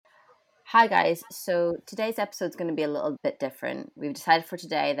Hi guys, so today's episode is going to be a little bit different. We've decided for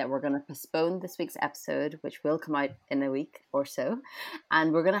today that we're going to postpone this week's episode, which will come out in a week or so,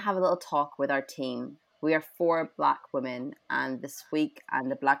 and we're going to have a little talk with our team. We are four Black women, and this week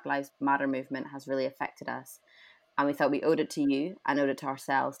and the Black Lives Matter movement has really affected us. And we thought we owed it to you and owed it to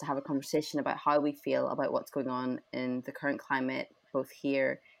ourselves to have a conversation about how we feel about what's going on in the current climate, both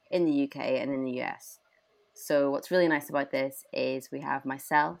here in the UK and in the US. So what's really nice about this is we have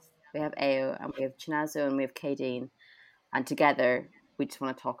myself, we have Ao, and we have Chinazo, and we have Kadeen, and together we just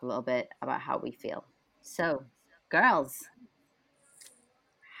want to talk a little bit about how we feel. So, girls,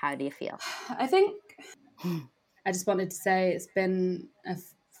 how do you feel? I think I just wanted to say it's been a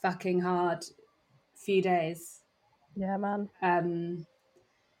fucking hard few days. Yeah, man.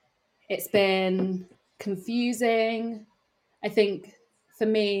 It's been confusing. I think for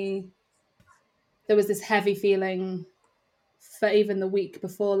me, there was this heavy feeling for even the week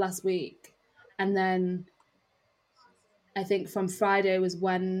before last week. And then I think from Friday was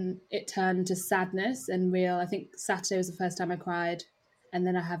when it turned to sadness and real. I think Saturday was the first time I cried, and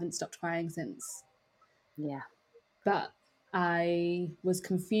then I haven't stopped crying since. Yeah. But I was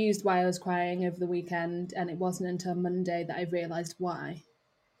confused why I was crying over the weekend, and it wasn't until Monday that I realised why.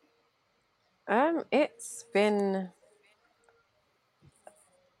 It's been,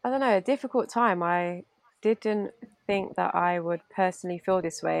 I don't know, a difficult time. I didn't think that I would personally feel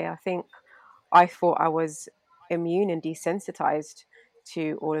this way. I thought I was immune and desensitized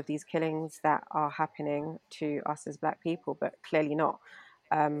to all of these killings that are happening to us as Black people, but clearly not.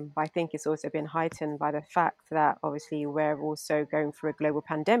 But I think it's also been heightened by the fact that obviously we're also going through a global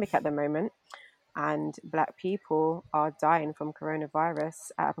pandemic at the moment, and Black people are dying from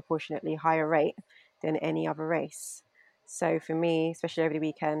coronavirus at a proportionately higher rate than any other race. So for me, especially over the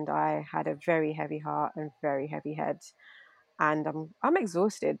weekend, I had a very heavy heart and very heavy head. And I'm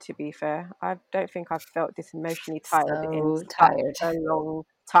exhausted, to be fair. I don't think I've felt this emotionally tired in So such tired. a long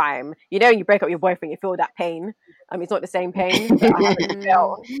time. You know, you break up with your boyfriend, you feel that pain. It's not the same pain, but I haven't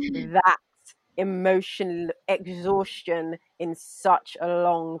felt that emotional exhaustion in such a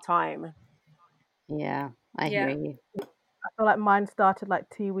long time. Yeah, I hear Yeah. you. I feel like mine started like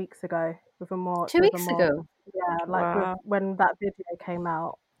 2 weeks ago with a more 2 weeks ago. like with Wow. when that video came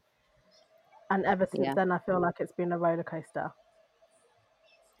out, and ever since Yeah. then I feel like it's been a roller coaster.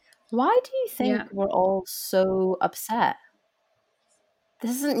 Why do you think Yeah. we're all so upset?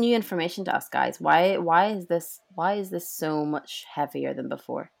 This isn't new information to us, guys. Why is this so much heavier than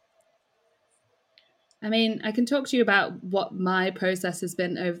before? I mean, I can talk to you about what my process has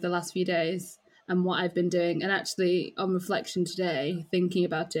been over the last few days and what I've been doing. And actually, on reflection today, thinking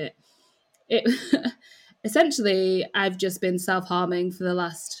about it essentially, I've just been self harming for the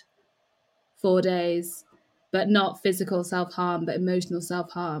last 4 days, but not physical self harm, but emotional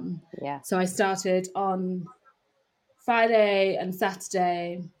self harm. Yeah. So I started on Friday and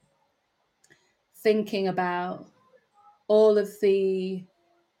Saturday thinking about all of the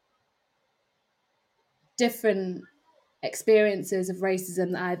different experiences of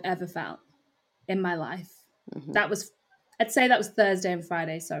racism that I've ever felt in my life. Mm-hmm. I'd say that was Thursday and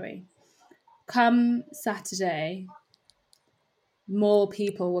Friday, sorry. Come Saturday, more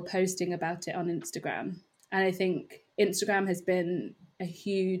people were posting about it on Instagram. And I think Instagram has been a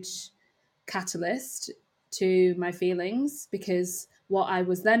huge catalyst to my feelings, because what I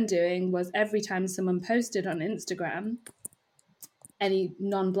was then doing was every time someone posted on Instagram, any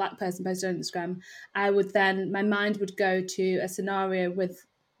non-Black person posted on Instagram, my mind would go to a scenario with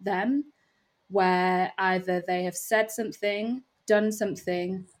them where either they have said something, done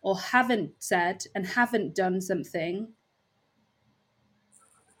something, or haven't said and haven't done something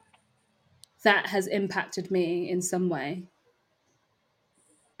that has impacted me in some way.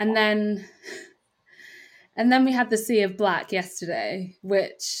 And then we had the Sea of Black yesterday,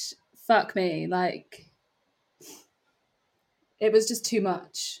 which, fuck me, like, it was just too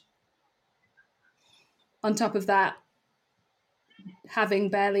much. On top of that, having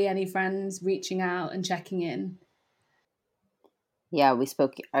barely any friends reaching out and checking in. Yeah, we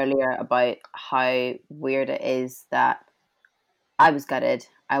spoke earlier about how weird it is that I was gutted.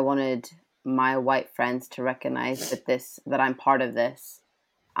 I wanted my white friends to recognize that I'm part of this,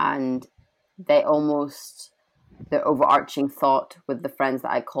 and they almost, the overarching thought with the friends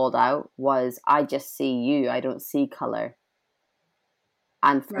that I called out was, I just see you, I don't see color.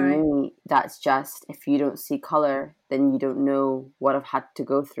 And for Right. me, that's just, if you don't see color, then you don't know what I've had to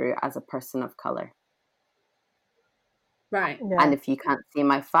go through as a person of color. Right. Yeah. And if you can't see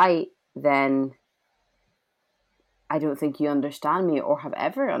my fight, then I don't think you understand me or have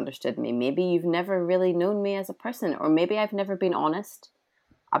ever understood me. Maybe you've never really known me as a person, or maybe I've never been honest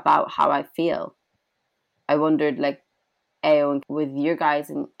about how I feel. I wondered, like, Ayo, with your guys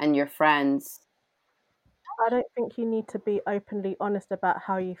and your friends. I don't think you need to be openly honest about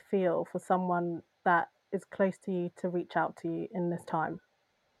how you feel for someone that is close to you to reach out to you in this time.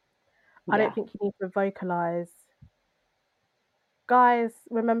 I Yeah. don't think you need to vocalize, guys,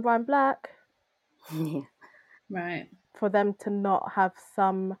 remember I'm black, Yeah. Right. for them to not have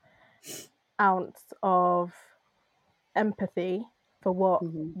some ounce of empathy for what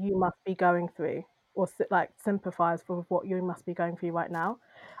Mm-hmm. you must be going through, or like sympathize for what you must be going through right now.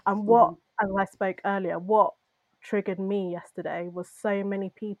 And Mm-hmm. what, as I spoke earlier, what triggered me yesterday was so many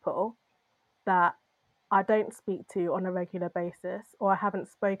people that I don't speak to on a regular basis, or I haven't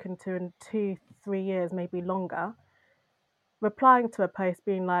spoken to in 2, 3 years, maybe longer, replying to a post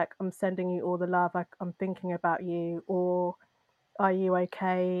being like, I'm sending you all the love, I'm thinking about you, or are you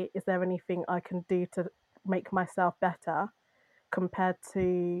okay? Is there anything I can do to make myself better? Compared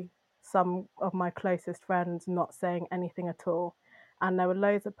to some of my closest friends not saying anything at all. And there were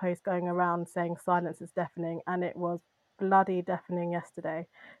loads of posts going around saying silence is deafening, and it was bloody deafening yesterday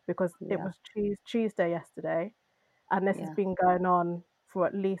because it Yeah. was Tuesday yesterday, and this has Yeah. been going on for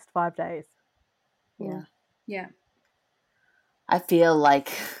at least 5 days. Yeah. Yeah. I feel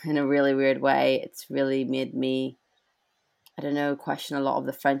like, in a really weird way, it's really made me, I don't know, question a lot of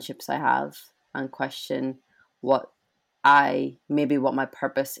the friendships I have, and question what what my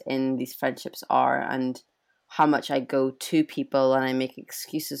purpose in these friendships are, and how much I go to people and I make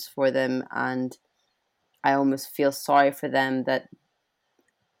excuses for them, and I almost feel sorry for them that,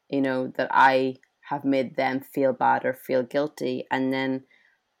 that I have made them feel bad or feel guilty. And then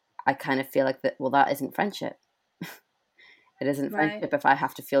I kind of feel like that, well, that isn't friendship. It isn't Right. friendship if I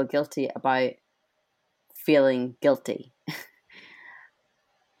have to feel guilty about feeling guilty.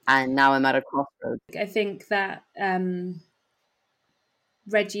 And now I'm at a crossroads. I think that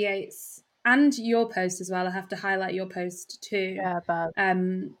Reggie Yates and your post as well, I have to highlight your post too, Yeah, but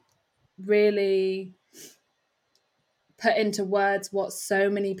really put into words what so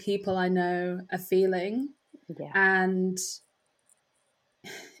many people I know are feeling. Yeah. And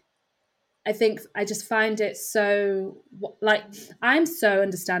I think I just find it so, like, I'm so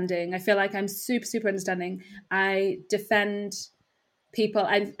understanding. I feel like I'm super, super understanding. I defend people.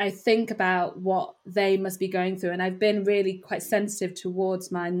 I think about what they must be going through. And I've been really quite sensitive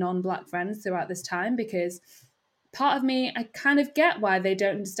towards my non-Black friends throughout this time, because part of me, I kind of get why they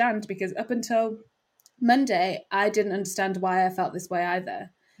don't understand, because up until Monday, I didn't understand why I felt this way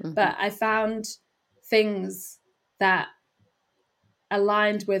either. Mm-hmm. But I found things that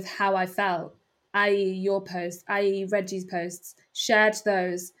aligned with how I felt, i.e., your post, i.e., Reggie's posts, shared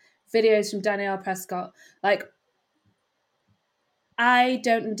those videos from Danielle Prescott. Like, I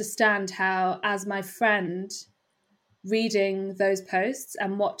don't understand how, as my friend, reading those posts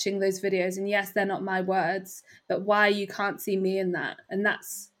and watching those videos, and yes, they're not my words, but why you can't see me in that. And that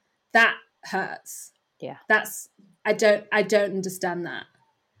hurts. Yeah. I don't understand that,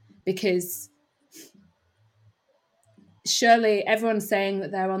 because surely everyone's saying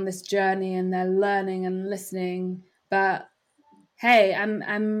that they're on this journey and they're learning and listening, but hey,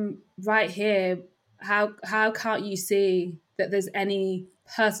 I'm right here. How can't you see that there's any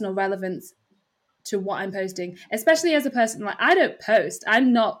personal relevance to what I'm posting? Especially as a person, like, I don't post.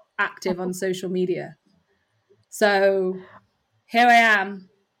 I'm not active on social media. So here I am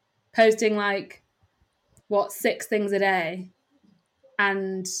posting like 6 things a day,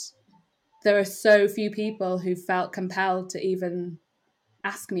 and there are so few people who felt compelled to even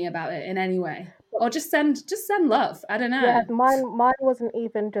ask me about it in any way, or just send love. I don't yeah, know. mine wasn't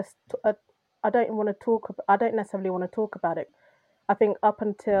even just. I don't want to talk. I don't necessarily want to talk about it. I think up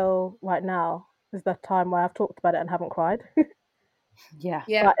until right now is the time where I've talked about it and haven't cried. Yeah.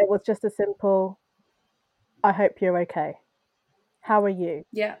 Yeah, But it was just a simple, I hope you're okay. How are you?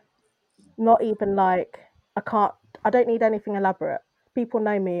 yeah, Not even like, I don't need anything elaborate. People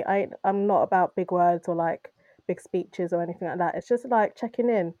know me. I'm not about big words or like big speeches or anything like that. It's just like checking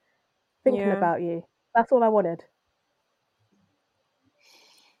in, thinking Yeah. about you. That's all I wanted.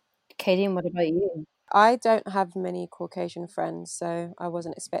 Katie, and what about you? I don't have many Caucasian friends, so I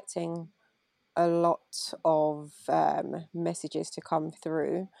wasn't expecting a lot of messages to come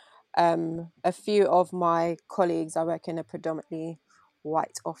through. A few of my colleagues, I work in a predominantly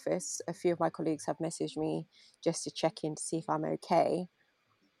white office, a few of my colleagues have messaged me just to check in to see if I'm okay.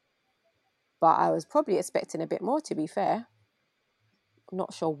 But I was probably expecting a bit more, to be fair. I'm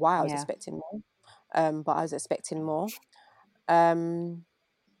not sure why I was Yeah. expecting more, but I was expecting more. Um,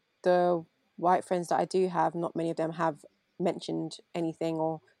 the white friends that I do have, not many of them have mentioned anything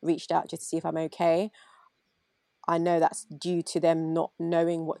or reached out just to see if I'm okay. I know that's due to them not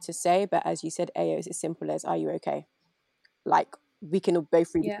knowing what to say. But as you said, Ayo, it's as simple as, are you okay? Like, we can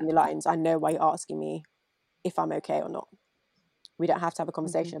both read Yeah. between the lines. I know why you're asking me if I'm okay or not. We don't have to have a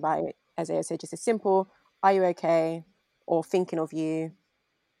conversation about it. As Ayo said, just a simple, are you okay? Or thinking of you.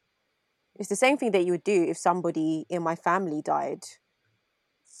 It's the same thing that you would do if somebody in my family died.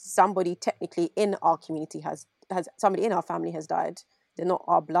 Somebody technically in our community has somebody in our family has died. They're not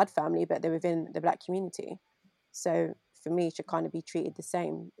our blood family, but they're within the Black community. So for me, it should kind of be treated the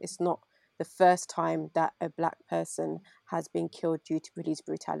same. It's not the first time that a Black person has been killed due to police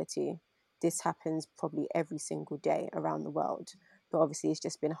brutality. This happens probably every single day around the world. But obviously, it's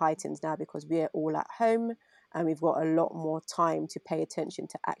just been heightened now because we're all at home and we've got a lot more time to pay attention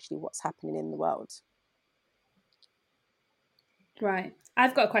to actually what's happening in the world. Right.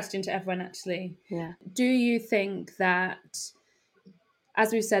 I've got a question to everyone, actually. Yeah. Do you think that,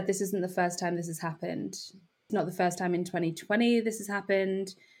 as we've said, this isn't the first time this has happened? It's not the first time in 2020 this has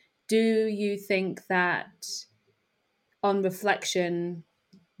happened. Do you think that, on reflection,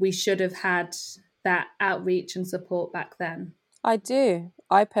 we should have had that outreach and support back then? I do.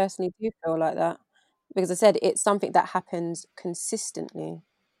 I personally do feel like that. Because I said it's something that happens consistently.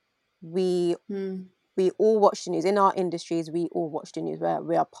 We all watch the news. In our industries, we all watch the news.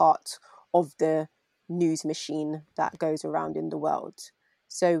 We are part of the news machine that goes around in the world.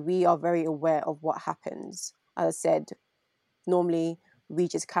 So we are very aware of what happens. As I said, normally we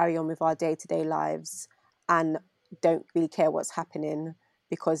just carry on with our day-to-day lives and don't really care what's happening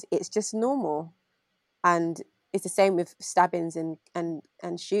because it's just normal. And it's the same with stabbings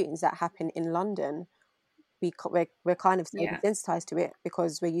and shootings that happen in London. We're kind of so desensitized to it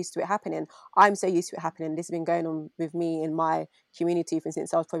because we're used to it happening. I'm so used to it happening. This has been going on with me in my community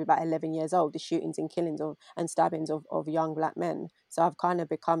since I was probably about 11 years old, the shootings and killings and stabbings of young Black men. So I've kind of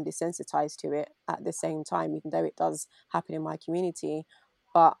become desensitized to it at the same time, even though it does happen in my community.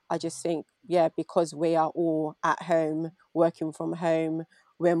 But I just think, because we are all at home, working from home,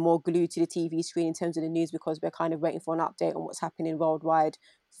 we're more glued to the TV screen in terms of the news because we're kind of waiting for an update on what's happening worldwide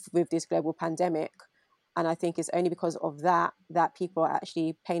with this global pandemic. And I think it's only because of that people are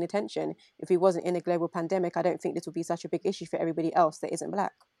actually paying attention. If we wasn't in a global pandemic, I don't think this would be such a big issue for everybody else that isn't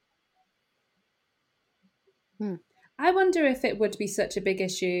Black. I wonder if it would be such a big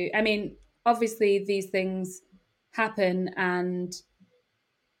issue. I mean, obviously these things happen and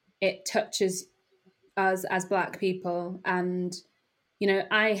it touches us as Black people. And, you know,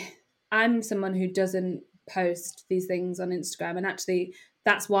 I'm someone who doesn't post these things on Instagram. And actually,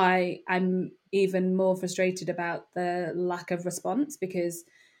 that's why I'm even more frustrated about the lack of response, because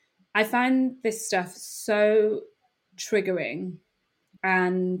I find this stuff so triggering.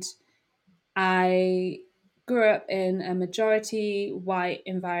 And I grew up in a majority white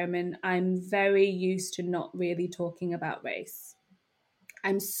environment. I'm very used to not really talking about race.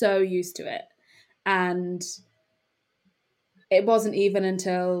 I'm so used to it. And it wasn't even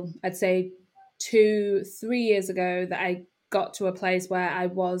until, I'd say, 2-3 years ago that I got to a place where I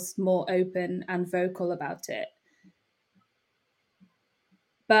was more open and vocal about it.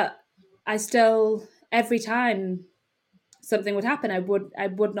 But I still, every time something would happen, I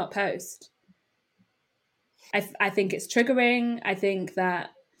would not post. I think it's triggering. I think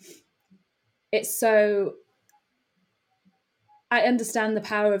that it's so, I understand the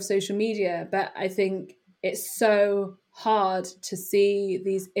power of social media, but I think it's so hard to see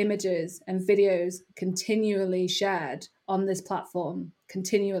these images and videos continually shared on this platform,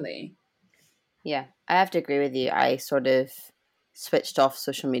 continually. Yeah, I have to agree with you. I sort of switched off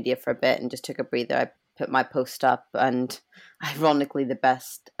social media for a bit and just took a breather. I put my post up, and ironically, the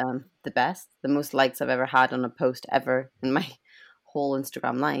most likes I've ever had on a post ever in my whole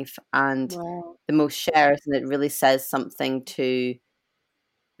Instagram life, and the most shares, and it really says something to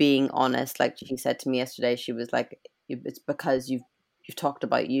being honest. Like she said to me yesterday, she was like, "It's because you've talked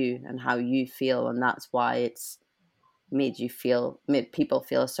about you and how you feel, and that's why it's made people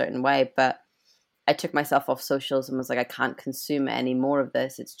feel a certain way." But I took myself off socials and was like, I can't consume any more of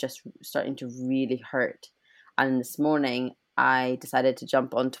this. It's just starting to really hurt. And this morning, I decided to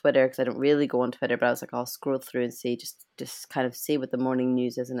jump on Twitter because I don't really go on Twitter, but I was like, I'll scroll through and see, just kind of see what the morning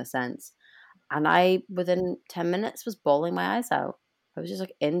news is in a sense. And I, within 10 minutes, was bawling my eyes out. I was just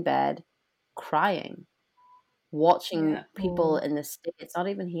like in bed, crying, watching people in the States, not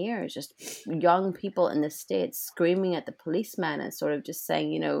even here, it's just young people in the States screaming at the policemen and sort of just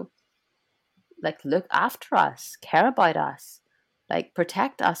saying, like, look after us, care about us, like,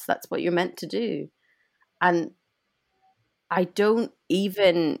 protect us. That's what you're meant to do. And I don't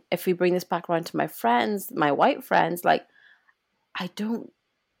even, if we bring this back around to my friends, my white friends, like, I don't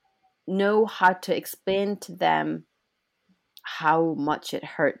know how to explain to them how much it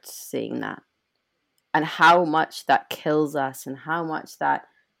hurts seeing that, and how much that kills us, and how much that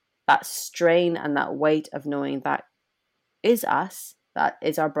strain and that weight of knowing that is us, that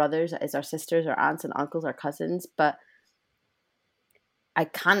is our brothers, that is our sisters, our aunts and uncles, our cousins. But I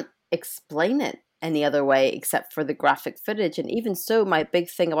can't explain it any other way except for the graphic footage. And even so, my big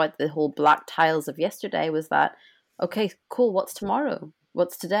thing about the whole black tiles of yesterday was that, okay, cool, what's tomorrow?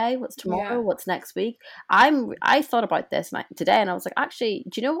 What's today? What's tomorrow? Yeah. What's next week? I thought about this today, and I was like, actually,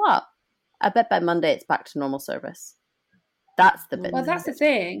 do you know what? I bet by Monday it's back to normal service. That's the bit. Well, that's the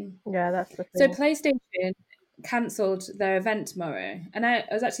thing. Yeah, that's the So thing. PlayStation cancelled their event tomorrow, and I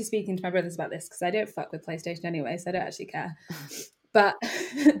was actually speaking to my brothers about this because I don't fuck with PlayStation anyway, so I don't actually care. But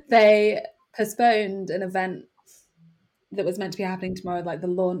they postponed an event that was meant to be happening tomorrow, like the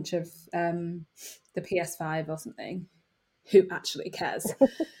launch of the PS5 or something. Who actually cares?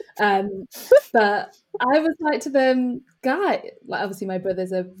 But I was like to them, guys, like obviously my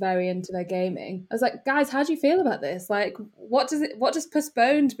brothers are very into their gaming. I was like, guys, how do you feel about this? Like, what does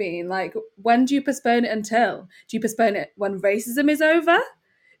postponed mean? Like, when do you postpone it until? Do you postpone it when racism is over?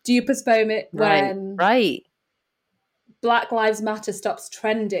 Do you postpone it when Right. Black Lives Matter stops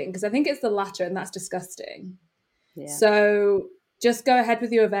trending? Because I think it's the latter, and that's disgusting. Yeah. So just go ahead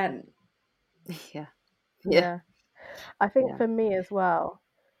with your event. Yeah. I think Yeah. for me as well,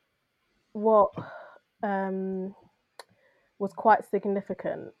 what was quite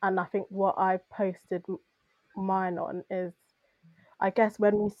significant, and I think what I posted mine on is, I guess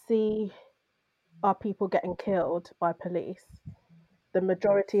when we see our people getting killed by police, the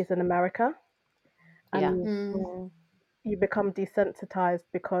majority is in America, Yeah. and you become desensitized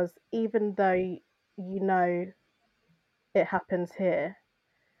because even though you know it happens here,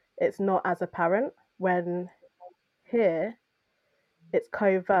 it's not as apparent. When here it's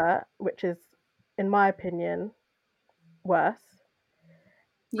covert, which is, in my opinion, worse.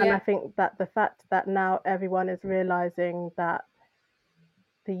 And I Yeah. think that the fact that now everyone is realizing that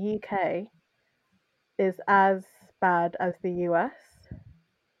the UK is as bad as the US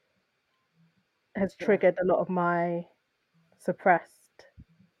has triggered a lot of my suppressed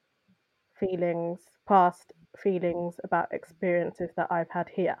feelings, past feelings about experiences that I've had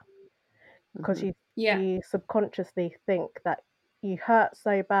here. Because Yeah. you subconsciously think that you hurt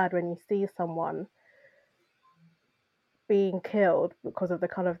so bad when you see someone being killed because of the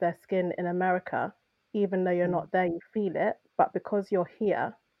color of their skin in America, even though you're not there, you feel it. But because you're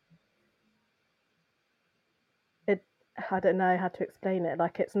here, I don't know how to explain it.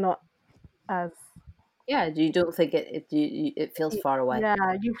 Like, it's not as Yeah. You don't think it feels far away.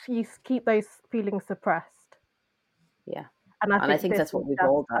 yeah. You keep those feelings suppressed, Yeah. and I And I think think this that's what has we've just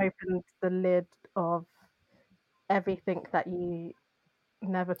all done. opened the lid of everything that you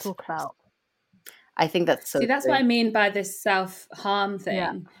never talk about. I think that's so See, that's true. what I mean by this self-harm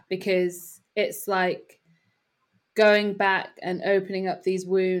thing, because it's like going back and opening up these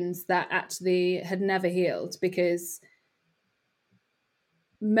wounds that actually had never healed, because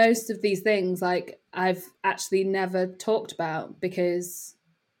most of these things, like, I've actually never talked about because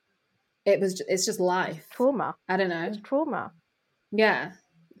it's just life. Trauma. I don't know. It's trauma. Yeah.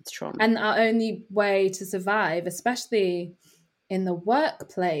 It's trauma. And our only way to survive, especially in the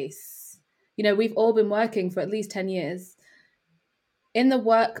workplace, we've all been working for at least 10 years. In the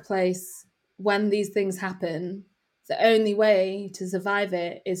workplace, when these things happen, the only way to survive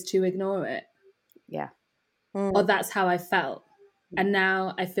it is to ignore it. Yeah. Or that's how I felt. And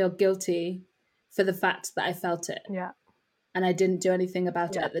now I feel guilty for the fact that I felt it. Yeah. And I didn't do anything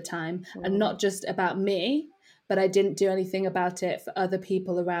about it at the time. And not just about me, but I didn't do anything about it for other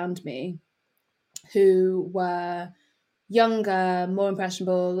people around me who were younger, more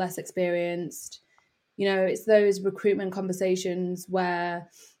impressionable, less experienced. It's those recruitment conversations where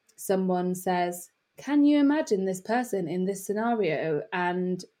someone says, can you imagine this person in this scenario?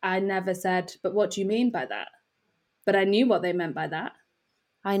 And I never said, but what do you mean by that? But I knew what they meant by that.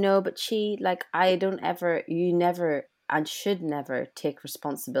 I know, but you never and should never take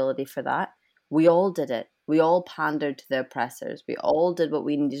responsibility for that. We all did it. We all pandered to the oppressors. We all did what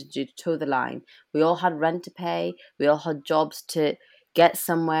we needed to do to toe the line. We all had rent to pay. We all had jobs to get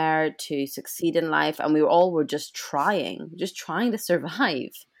somewhere, to succeed in life. And we all were just trying to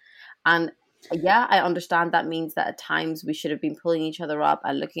survive. And yeah, I understand that means that at times we should have been pulling each other up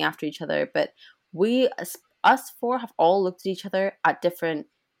and looking after each other. But us four have all looked at each other at different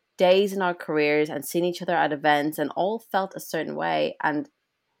days in our careers and seen each other at events and all felt a certain way. And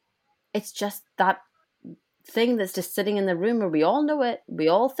it's just that thing that's just sitting in the room where we all know it, we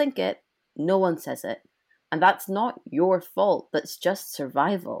all think it, no one says it. And that's not your fault. That's just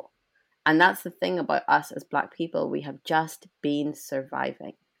survival. And that's the thing about us as Black people. We have just been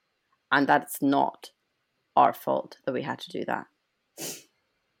surviving. And that's not our fault that we had to do that.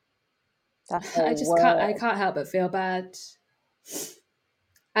 That's I can't help but feel bad.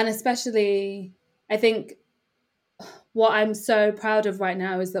 And especially, I think what I'm so proud of right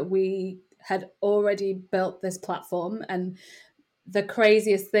now is that we had already built this platform. And the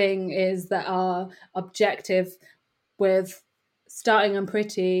craziest thing is that our objective with starting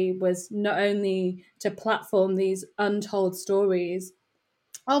Unpretty was not only to platform these untold stories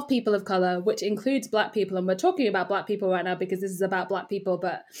of people of color, which includes Black people. And we're talking about Black people right now because this is about Black people,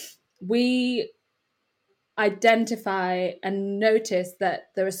 but we identify and notice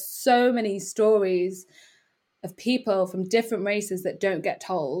that there are so many stories of people from different races that don't get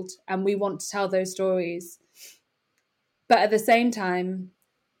told, and we want to tell those stories. But at the same time,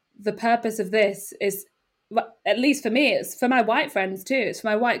 the purpose of this is, at least for me, it's for my white friends too, it's for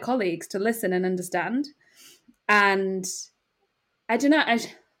my white colleagues to listen and understand. And I don't know,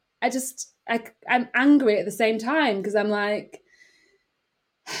 I'm angry at the same time because I'm like,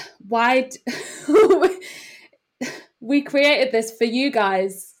 why we created this for you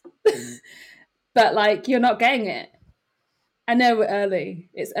guys, but like you're not getting it. I know we're early;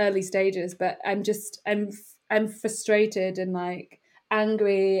 it's early stages, but I'm frustrated and like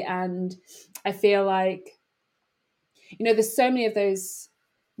angry, and I feel like, you know, there's so many of those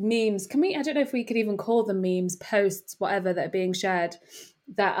memes. I don't know if we could even call them memes, posts, whatever, that are being shared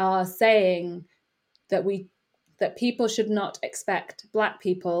that are saying that people should not expect Black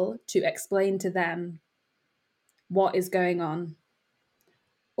people to explain to them what is going on,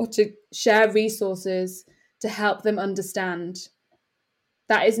 or to share resources to help them understand.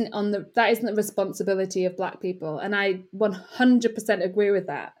 That isn't the responsibility of Black people, and I 100% agree with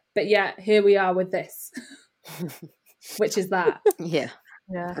that. But yet here we are with this, which is that. Yeah.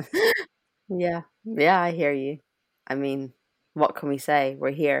 Yeah. Yeah, I hear you. I mean, what can we say?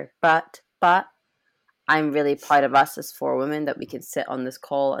 We're here. But I'm really proud of us as 4 women that we can sit on this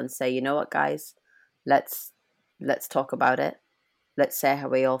call and say, you know what, guys, let's talk about it. Let's say how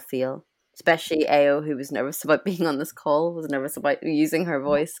we all feel. Especially Ao, who was nervous about being on this call, was nervous about using her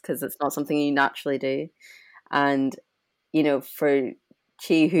voice because it's not something you naturally do. And, you know, for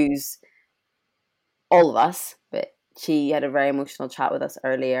Chi, who's all of us, but she had a very emotional chat with us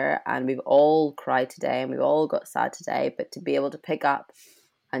earlier, and we've all cried today and we've all got sad today. But to be able to pick up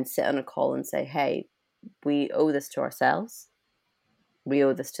and sit on a call and say, hey, we owe this to ourselves, we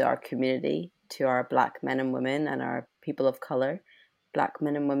owe this to our community, to our Black men and women and our people of color, Black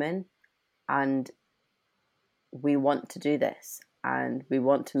men and women, and we want to do this and we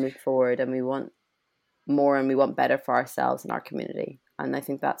want to move forward and we want more and we want better for ourselves and our community. And I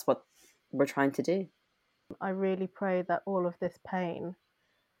think that's what we're trying to do. I really pray that all of this pain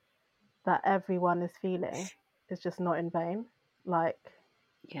that everyone is feeling is just not in vain. Like,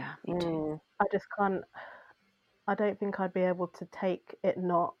 Yeah, me too. I just can't, I don't think I'd be able to take it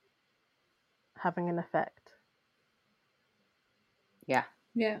not having an effect. Yeah.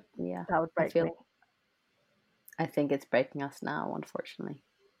 Yeah. That would break me. I think it's breaking us now, unfortunately.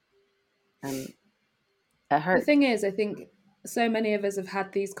 It hurts. The thing is, I think so many of us have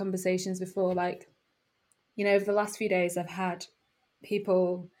had these conversations before. Like, you know, over the last few days, I've had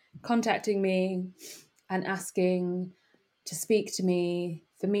people contacting me and asking to speak to me,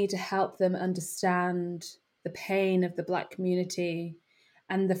 for me to help them understand the pain of the Black community.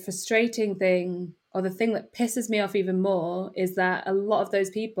 And the frustrating thing, or the thing that pisses me off even more, is that a lot of those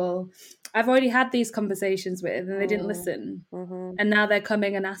people I've already had these conversations with and they didn't listen. And now they're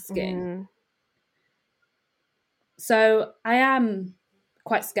coming and asking. So I am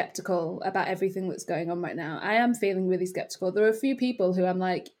quite skeptical about everything that's going on right now. I am feeling really skeptical. There are a few people who I'm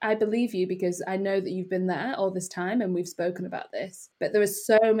like, I believe you because I know that you've been there all this time and we've spoken about this. But there are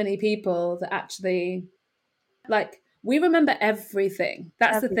so many people that actually, like, we remember everything.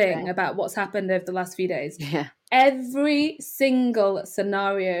 That's the thing about what's happened over the last few days. Yeah. Every single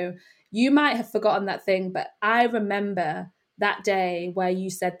scenario, you might have forgotten that thing, but I remember that day where you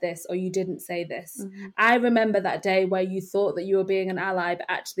said this or you didn't say this. I remember that day where you thought that you were being an ally, but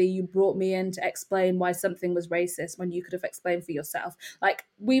actually you brought me in to explain why something was racist when you could have explained for yourself. Like,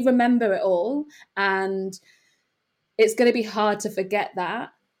 we remember it all, and it's going to be hard to forget that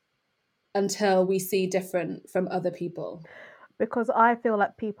until we see different from other people. Because I feel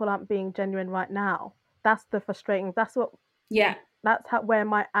like people aren't being genuine right now. That's the frustrating, that's where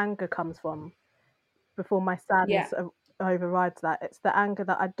my anger comes from before my sadness overrides that. It's the anger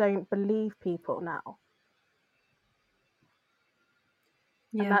that I don't believe people now.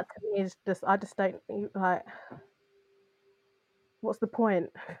 Yeah. And that to me is just, I just don't, like, what's the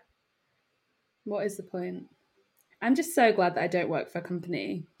point? What is the point? I'm just so glad that I don't work for a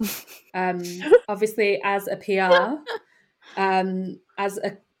company. Obviously, as a PR, as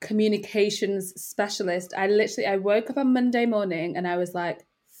a communications specialist, I woke up on Monday morning and I was like,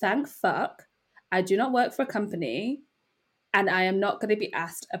 thank fuck, I do not work for a company and I am not going to be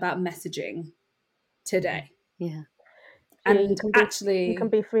asked about messaging today. Yeah. Yeah, And you can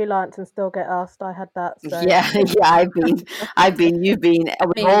be freelance and still get asked. I had that. So. Yeah, I've been, you've been,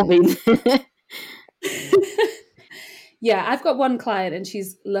 we've all been. Yeah, I've got one client and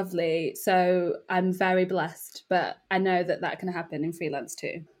she's lovely, so I'm very blessed. But I know that can happen in freelance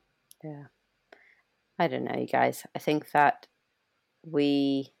too. Yeah, I don't know, you guys. I think that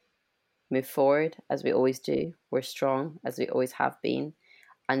we move forward as we always do. We're strong as we always have been.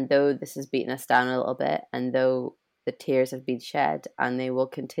 And though this has beaten us down a little bit, and though the tears have been shed, and they will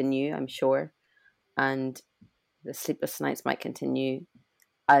continue, I'm sure, and the sleepless nights might continue,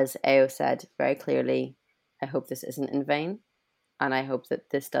 as Ao said very clearly, I hope this isn't in vain. And I hope that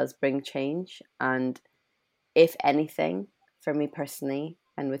this does bring change. And if anything, for me personally,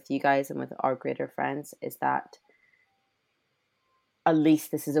 and with you guys and with our greater friends, is that at least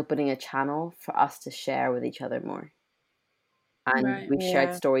this is opening a channel for us to share with each other more. And Right. we've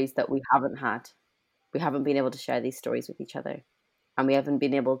shared stories that we haven't had. We haven't been able to share these stories with each other. And we haven't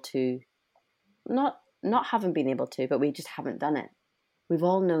been able to, not haven't been able to, but we just haven't done it. We've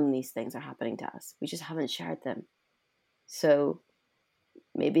all known these things are happening to us. We just haven't shared them. So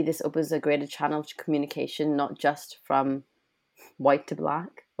maybe this opens a greater channel to communication, not just from white to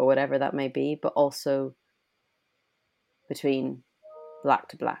black or whatever that may be, but also between black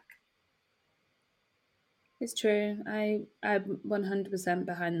to black. It's true. I'm 100%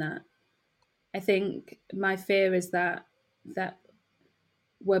 behind that. I think my fear is that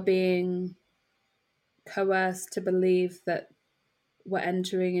we're being coerced to believe that we're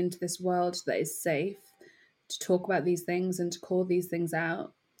entering into this world that is safe to talk about these things and to call these things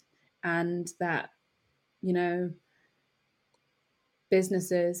out, and that, you know,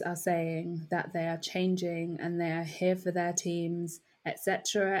 businesses are saying that they are changing and they are here for their teams,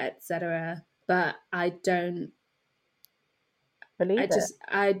 etc., etc. But I don't Believe I it. just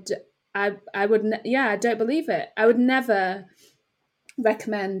I would I don't believe it. I would never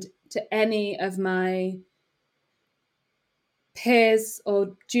recommend to any of my peers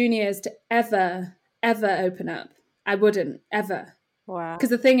or juniors to ever open up. I wouldn't ever. Wow. Because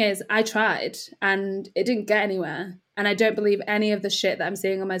the thing is, I tried and it didn't get anywhere. And I don't believe any of the shit that I'm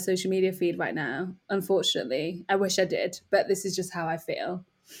seeing on my social media feed right now. Unfortunately, I wish I did, but this is just how I feel.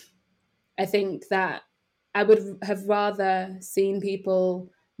 I think that I would have rather seen people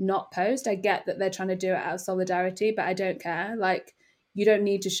not post. I get that they're trying to do it out of solidarity, but I don't care. Like, you don't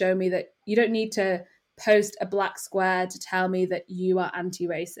need to show me that, you don't need to post a black square to tell me that you are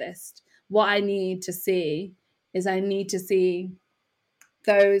anti-racist. What I need to see is I need to see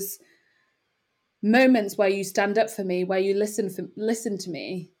those moments where you stand up for me, where you listen to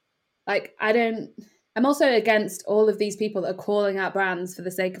me. Like, I'm also against all of these people that are calling out brands for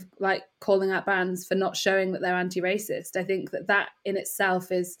the sake of like calling out brands for not showing that they're anti-racist. I think that in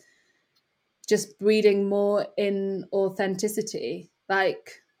itself is just breeding more inauthenticity.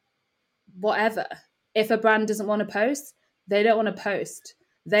 Like, whatever. If a brand doesn't want to post, they don't want to post.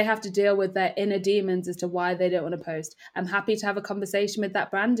 They have to deal with their inner demons as to why they don't want to post. I'm happy to have a conversation with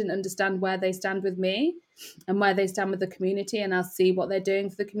that brand and understand where they stand with me and where they stand with the community, and I'll see what they're doing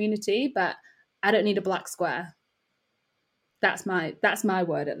for the community, but I don't need a black square. That's my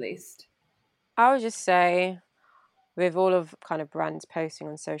word, at least. I would just say, with all of kind of brands posting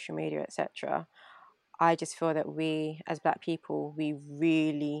on social media, etc., I just feel that we, as Black people, we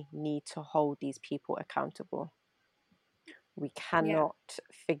really need to hold these people accountable. We cannot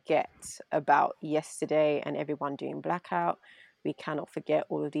forget about yesterday and everyone doing blackout. We cannot forget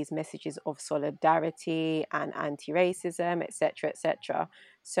all of these messages of solidarity and anti-racism, etc., etc.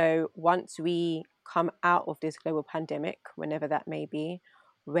 So once we come out of this global pandemic, whenever that may be,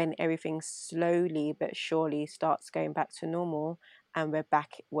 when everything slowly but surely starts going back to normal and we're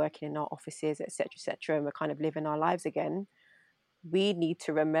back working in our offices, etc., and we're kind of living our lives again, we need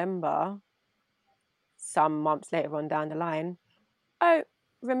to remember some months later on down the line, oh,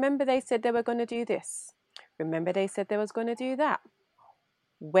 remember they said they were going to do this. Remember they said they was going to do that.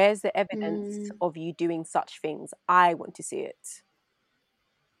 Where's the evidence of you doing such things? I want to see it.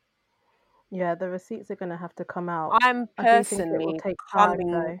 Yeah, the receipts are going to have to come out. I'm I do think it will personally take time,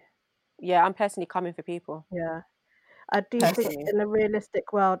 coming. though. Yeah, I'm personally coming for people. Yeah. I do think Personally. in a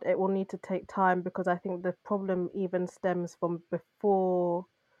realistic world, it will need to take time because I think the problem even stems from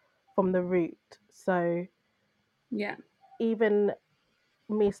from the root. So Yeah. even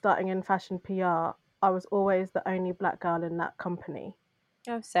me starting in fashion PR, I was always the only black girl in that company.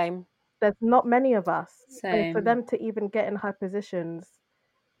 Oh, same. There's not many of us. So for Same. them to even get in high positions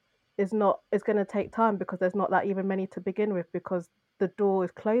is going to take time, because there's not that even many to begin with, because the door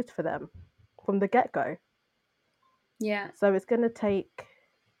is closed for them from the get-go. Yeah. So it's going to take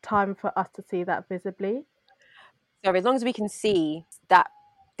time for us to see that visibly. So as long as we can see that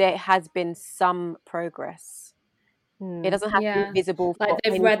there has been some progress, it doesn't have to Yeah. be visible Like for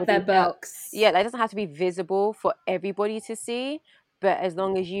they've read their anybody else. books. Yeah, that doesn't have to be visible for everybody to see. But as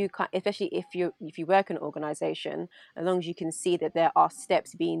long as you can, especially if you work in an organization, as long as you can see that there are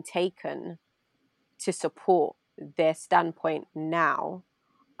steps being taken to support their standpoint now,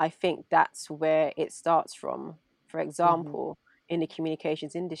 I think that's where it starts from. For example, in the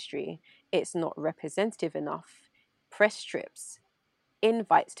communications industry, it's not representative enough. Press trips,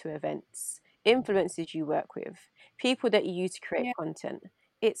 invites to events, influencers you work with, people that you use to create Yeah. content.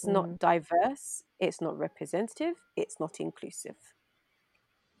 It's not diverse, it's not representative, it's not inclusive.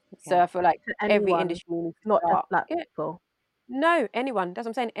 So Yeah. I feel like To every anyone, industry needs to not just start. black Yeah, people. no, anyone. That's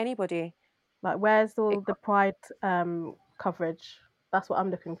what I'm saying. Anybody. Like, where's It, all the pride coverage? That's what I'm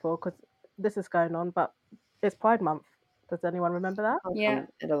looking for, because this is going on, but it's Pride Month. Does anyone remember that? Yeah.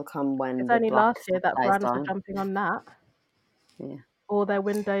 It'll come when It's the only black last year stuff that dies brands were down. jumping on that. Yeah. All their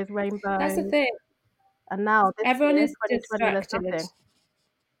windows That's the rainbow. thing. And now this Everyone year, is 2020, there's distracted. nothing.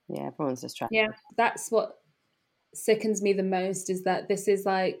 Yeah, everyone's distracted. Yeah. That's what sickens me the most, is that this is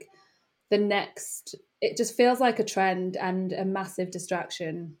like the next, it just feels like a trend and a massive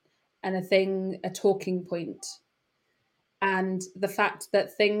distraction and a talking point. And the fact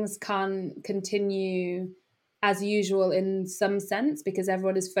that things can't continue as usual in some sense because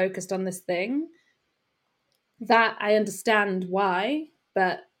everyone is focused on this thing, that I understand why,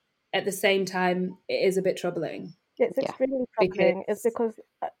 but at the same time, it is a bit troubling. It's Yeah. extremely Because, troubling. It's because,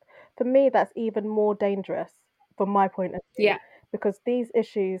 for me, that's even more dangerous from my point of view, yeah. because these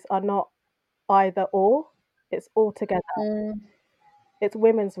issues are not either or, it's all together. Mm, It's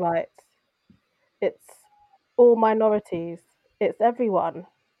women's rights, it's all minorities, it's everyone.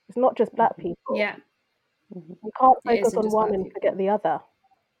 It's not just black people. yeah. You can't It focus isn't on just one black and forget people. the other.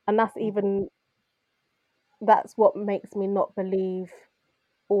 And that's what makes me not believe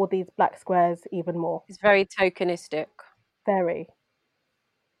all these black squares even more. it's very tokenistic. Very.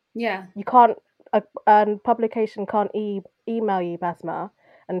 Yeah. You can't, a publication can't email you, Basma,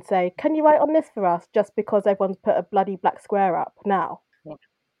 and say, can you write on this for us, just because everyone's put a bloody black square up now? Yeah.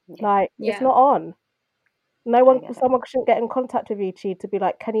 Like, it's Yeah. not on. I get it. Someone shouldn't get in contact with you, Chi, to be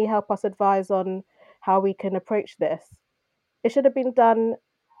like, can you help us advise on how we can approach this? It should have been done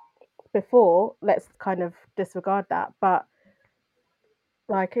before. Let's kind of disregard that. But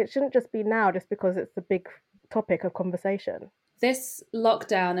like, it shouldn't just be now, just because it's the big topic of conversation. This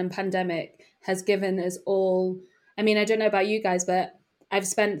lockdown and pandemic has given us all, I mean, I don't know about you guys, but I've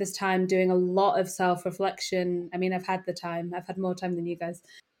spent this time doing a lot of self-reflection. I mean, I've had more time than you guys.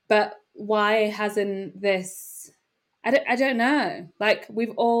 But why hasn't this, I don't know. Like,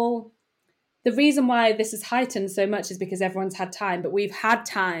 the reason why this is heightened so much is because everyone's had time, but we've had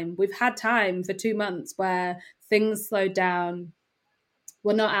time for 2 months where things slowed down.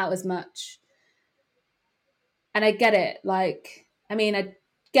 We're not out as much. And I get it. Like, I mean, I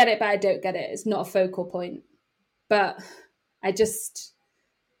get it, but I don't get it. It's not a focal point. But I just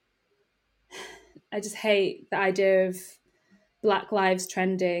hate the idea of Black Lives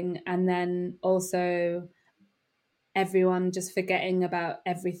trending and then also everyone just forgetting about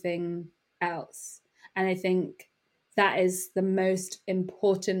everything else. And I think that is the most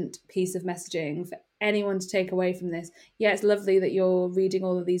important piece of messaging for anyone to take away from this. Yeah, it's lovely that you're reading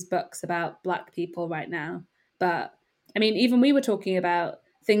all of these books about Black people right now. But I mean, even we were talking about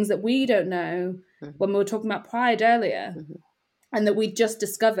things that we don't know when we were talking about Pride earlier and that we just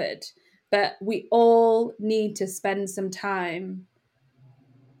discovered. But we all need to spend some time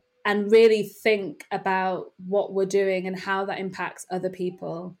and really think about what we're doing and how that impacts other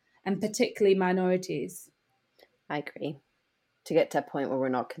people, and particularly minorities. I agree. To get to a point where we're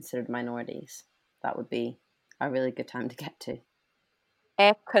not considered minorities, that would be a really good time to get to.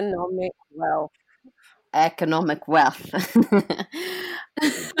 Economic wealth. Economic wealth.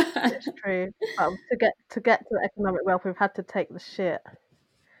 It's true. To get to economic wealth, we've had to take the shit.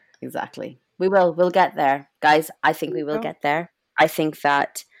 Exactly. We'll get there. Guys, I think we will get there. I think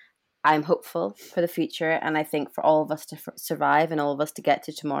that I'm hopeful for the future, and I think for all of us to survive and all of us to get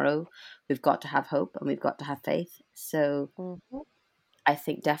to tomorrow, we've got to have hope and we've got to have faith. So I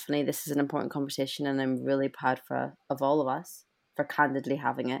think definitely this is an important conversation, and I'm really proud of all of us for candidly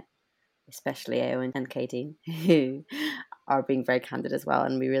having it, especially Ao and Katie, who are being very candid as well,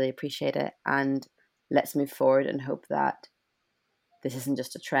 and we really appreciate it. And let's move forward and hope that this isn't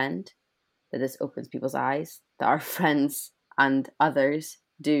just a trend, that this opens people's eyes, that our friends and others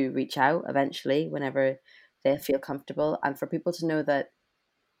do reach out eventually whenever they feel comfortable, and for people to know that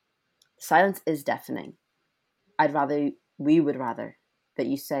silence is deafening. We would rather that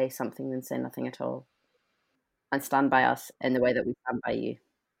you say something than say nothing at all, and stand by us in the way that we stand by you.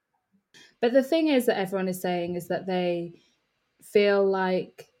 But the thing is that everyone is saying is that they feel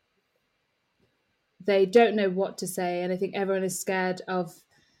like they don't know what to say. And I think everyone is scared of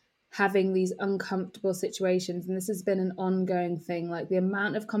having these uncomfortable situations. And this has been an ongoing thing. Like the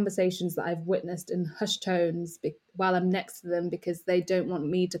amount of conversations that I've witnessed in hushed tones while I'm next to them because they don't want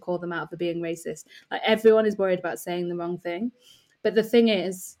me to call them out for being racist. Like everyone is worried about saying the wrong thing. But the thing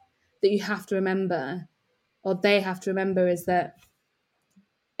is that you have to remember, or they have to remember, is that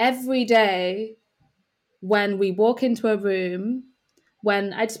every day when we walk into a room,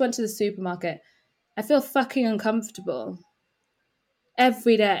 when I just went to the supermarket, I feel fucking uncomfortable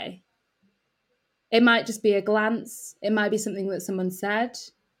every day. It might just be a glance. It might be something that someone said,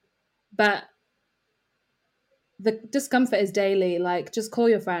 but the discomfort is daily. Like, just call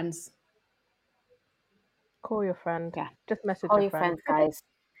your friends. Call your friend. Yeah. Just message Call your your friend. friends, guys.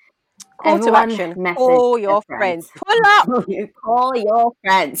 Call to Everyone action. message Call their your friends. Pull up. Call your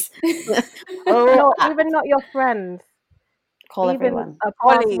friends. No, even not your friends. Call Even everyone. a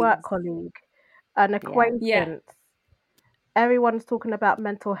past Colleagues. work colleague, an acquaintance. Yeah. Everyone's talking about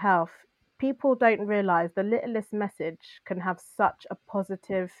mental health. People don't realize the littlest message can have such a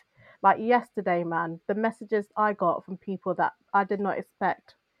positive. Like yesterday, man, the messages I got from people that I did not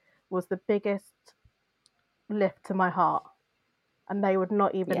expect was the biggest lift to my heart, and they would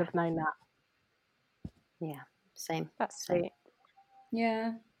not even Yeah. have known that. Yeah, same. That's Same. sweet.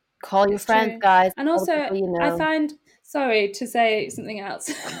 Yeah. Call your It's friends, true. guys. And Call the also, people you know. I find, sorry to say something else.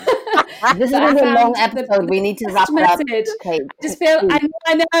 This is But going to be a long found episode. We need to best wrap it up. message. Okay. I just feel, please.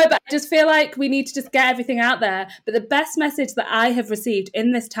 I know, but I just feel like we need to just get everything out there. But the best message that I have received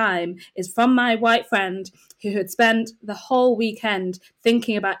in this time is from my white friend who had spent the whole weekend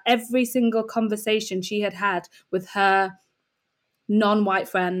thinking about every single conversation she had had with her non-white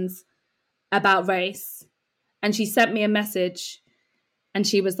friends about race. And she sent me a message and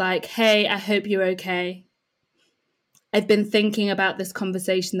she was like, "Hey, I hope you're okay. I've been thinking about this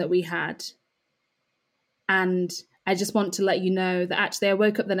conversation that we had. And I just want to let you know that actually I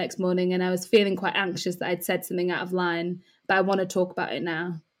woke up the next morning and I was feeling quite anxious that I'd said something out of line, but I want to talk about it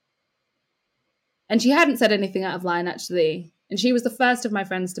now." And she hadn't said anything out of line, actually. And she was the first of my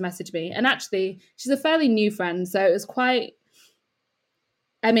friends to message me. And actually, she's a fairly new friend. So it was quite,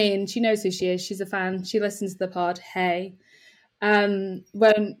 I mean, she knows who she is. She's a fan. She listens to the pod. Hey. Won't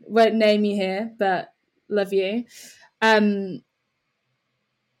name you here, but love you. But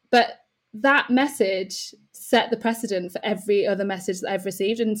that message set the precedent for every other message that I've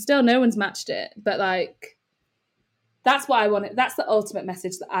received, and still no one's matched it. But like, that's what I want. That's the ultimate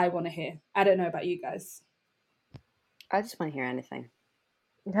message that I want to hear. I don't know about you guys. I just want to hear anything.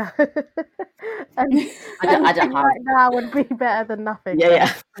 Yeah. And I don't anything have. right now would be better than nothing.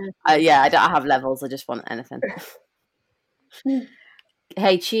 Yeah. Yeah, I don't have levels. I just want anything.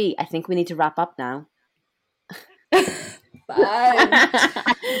 Hey, Chi, I think we need to wrap up now. Fine.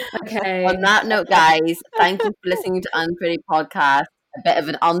 Okay. On that note, guys, thank you for listening to Unpretty Podcast, a bit of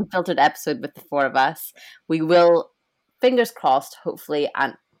an unfiltered episode with the four of us. We will, fingers crossed, hopefully,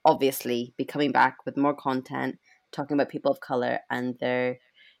 and obviously, be coming back with more content, talking about people of colour and their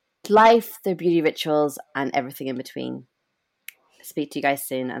life, their beauty rituals, and everything in between. Speak to you guys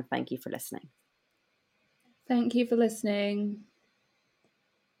soon, and thank you for listening. Thank you for listening.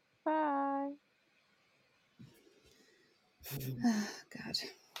 Bye. Oh, God.